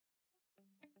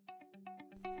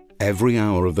Every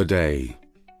hour of the day,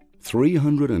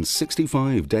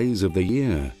 365 days of the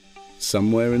year,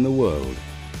 somewhere in the world,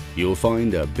 you'll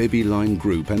find a Bibby Line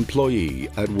Group employee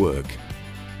at work.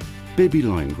 Bibby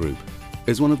Line Group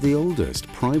is one of the oldest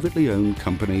privately owned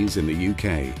companies in the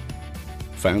UK.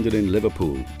 Founded in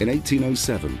Liverpool in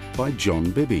 1807 by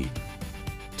John Bibby.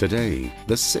 Today,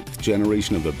 the sixth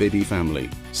generation of the Bibby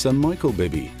family, Sir Michael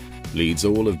Bibby, leads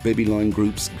all of Bibby Line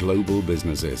Group's global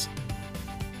businesses.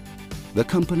 The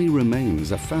company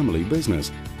remains a family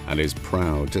business and is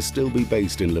proud to still be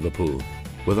based in Liverpool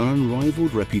with an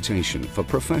unrivaled reputation for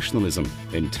professionalism,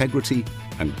 integrity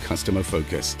and customer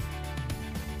focus.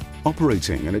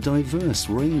 Operating in a diverse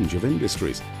range of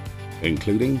industries,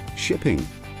 including shipping,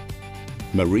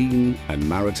 marine and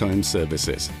maritime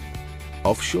services,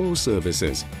 offshore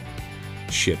services,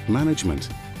 ship management,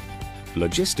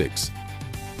 logistics,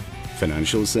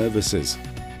 financial services,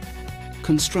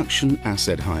 construction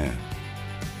asset hire,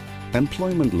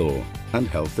 employment law and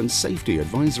health and safety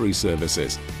advisory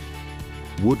services,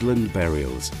 woodland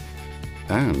burials,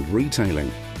 and retailing.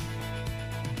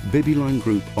 Bibby Line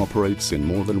Group operates in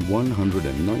more than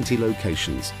 190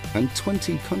 locations and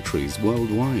 20 countries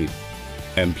worldwide,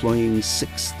 employing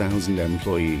 6,000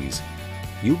 employees.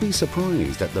 You'll be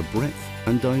surprised at the breadth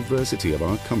and diversity of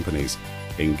our companies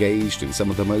engaged in some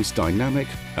of the most dynamic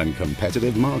and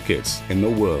competitive markets in the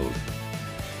world.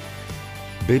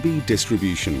 Bibby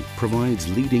Distribution provides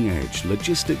leading-edge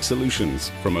logistics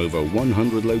solutions from over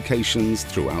 100 locations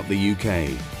throughout the UK,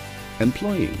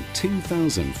 employing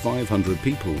 2,500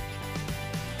 people,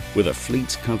 with a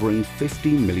fleet covering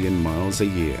 50 million miles a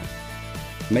year,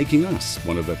 making us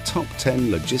one of the top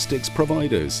 10 logistics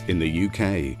providers in the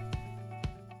UK.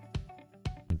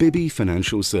 Bibby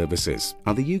Financial Services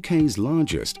are the UK's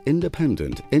largest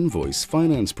independent invoice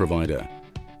finance provider.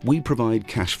 We provide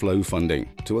cash flow funding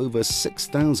to over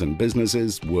 6,000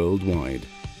 businesses worldwide.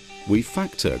 We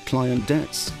factor client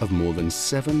debts of more than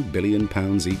 £7 billion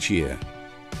each year,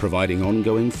 providing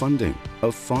ongoing funding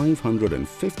of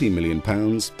 £550 million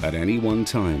at any one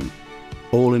time.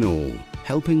 All in all,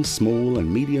 helping small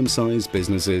and medium-sized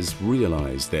businesses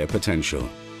realise their potential.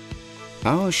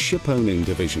 Our ship-owning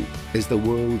division is the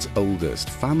world's oldest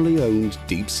family-owned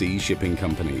deep-sea shipping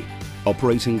company,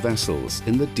 operating vessels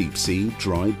in the deep-sea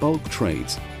dry bulk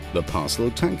trades, the parcel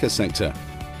tanker sector,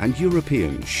 and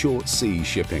European short-sea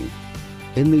shipping.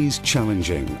 In these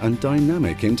challenging and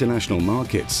dynamic international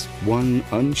markets, one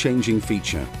unchanging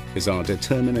feature is our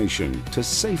determination to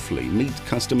safely meet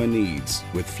customer needs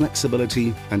with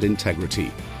flexibility and integrity,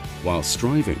 while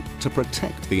striving to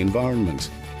protect the environment.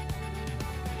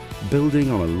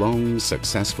 Building on a long,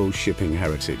 successful shipping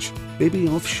heritage, Bibby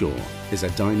Offshore is a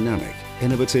dynamic,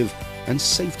 innovative and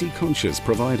safety-conscious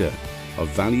provider of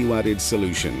value-added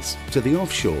solutions to the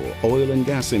offshore oil and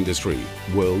gas industry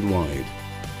worldwide.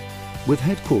 With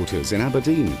headquarters in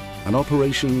Aberdeen and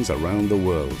operations around the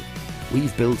world,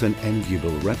 we've built an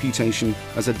enviable reputation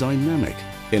as a dynamic,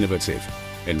 innovative,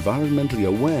 environmentally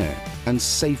aware and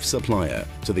safe supplier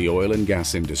to the oil and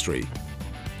gas industry.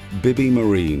 Bibby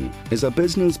Marine is a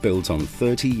business built on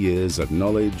 30 years of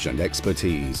knowledge and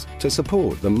expertise to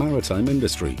support the maritime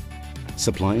industry,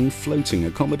 supplying floating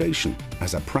accommodation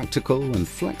as a practical and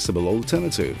flexible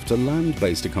alternative to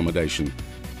land-based accommodation,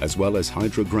 as well as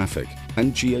hydrographic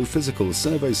and geophysical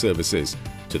survey services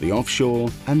to the offshore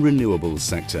and renewables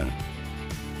sector.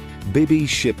 Bibby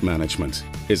Ship Management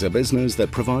is a business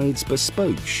that provides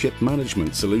bespoke ship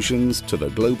management solutions to the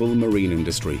global marine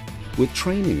industry, with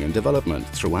training and development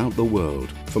throughout the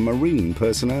world for marine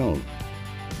personnel.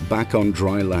 Back on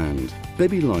dry land,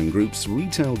 Bibby Line Group's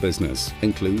retail business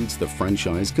includes the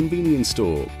franchise convenience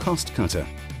store Cost Cutter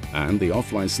and the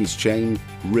off-license chain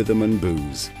Rhythm and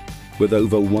Booze. With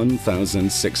over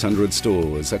 1,600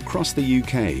 stores across the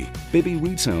UK, Bibby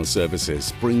Retail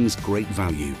Services brings great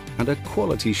value and a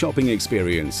quality shopping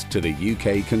experience to the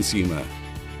UK consumer.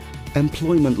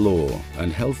 Employment law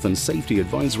and health and safety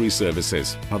advisory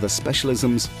services are the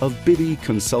specialisms of Bibby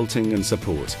Consulting and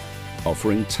Support,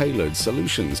 offering tailored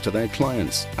solutions to their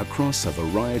clients across a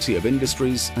variety of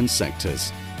industries and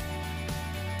sectors.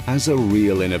 As a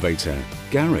real innovator,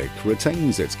 Garrick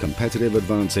retains its competitive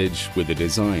advantage with the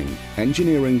design,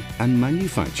 engineering and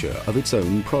manufacture of its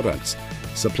own products,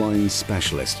 supplying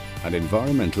specialist and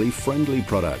environmentally friendly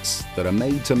products that are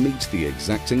made to meet the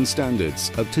exacting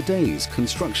standards of today's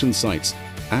construction sites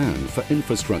and for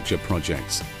infrastructure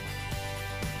projects.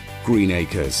 Green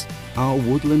Acres, our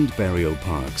woodland burial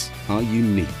parks, are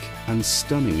unique and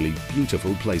stunningly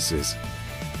beautiful places.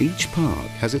 Each park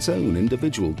has its own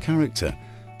individual character,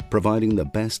 providing the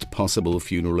best possible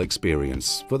funeral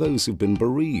experience for those who've been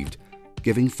bereaved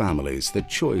giving families the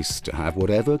choice to have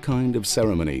whatever kind of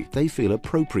ceremony they feel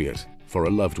appropriate for a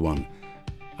loved one.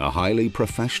 A highly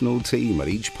professional team at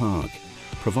each park,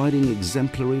 providing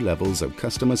exemplary levels of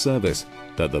customer service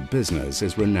that the business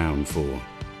is renowned for.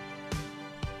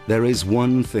 There is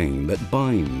one thing that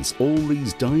binds all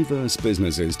these diverse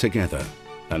businesses together,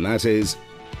 and that is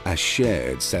a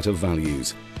shared set of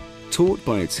values, taught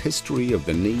by its history of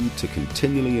the need to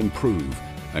continually improve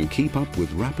and keep up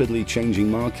with rapidly changing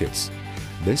markets.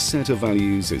 This set of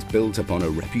values is built upon a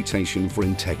reputation for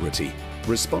integrity,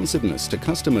 responsiveness to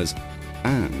customers,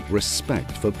 and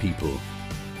respect for people.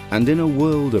 And in a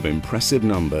world of impressive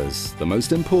numbers, the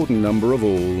most important number of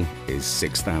all is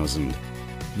 6,000.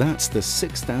 That's the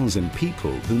 6,000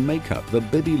 people who make up the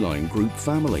Bibby Line Group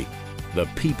family, the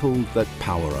people that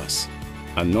power us.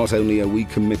 And not only are we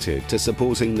committed to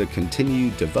supporting the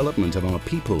continued development of our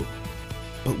people,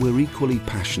 but we're equally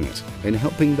passionate in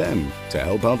helping them to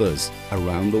help others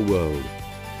around the world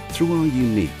through our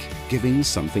unique Giving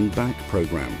Something Back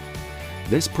program.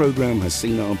 This program has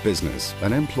seen our business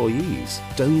and employees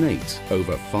donate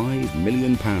over £5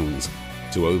 million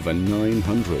to over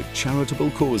 900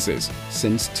 charitable causes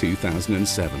since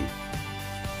 2007.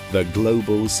 The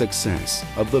global success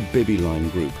of the Bibby Line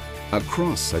Group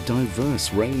across a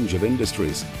diverse range of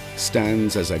industries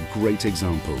stands as a great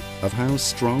example of how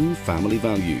strong family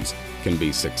values can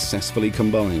be successfully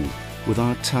combined with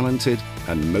our talented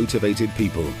and motivated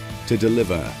people to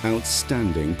deliver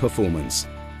outstanding performance,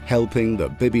 helping the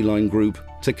Bibby Line Group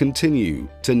to continue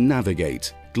to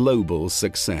navigate global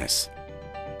success.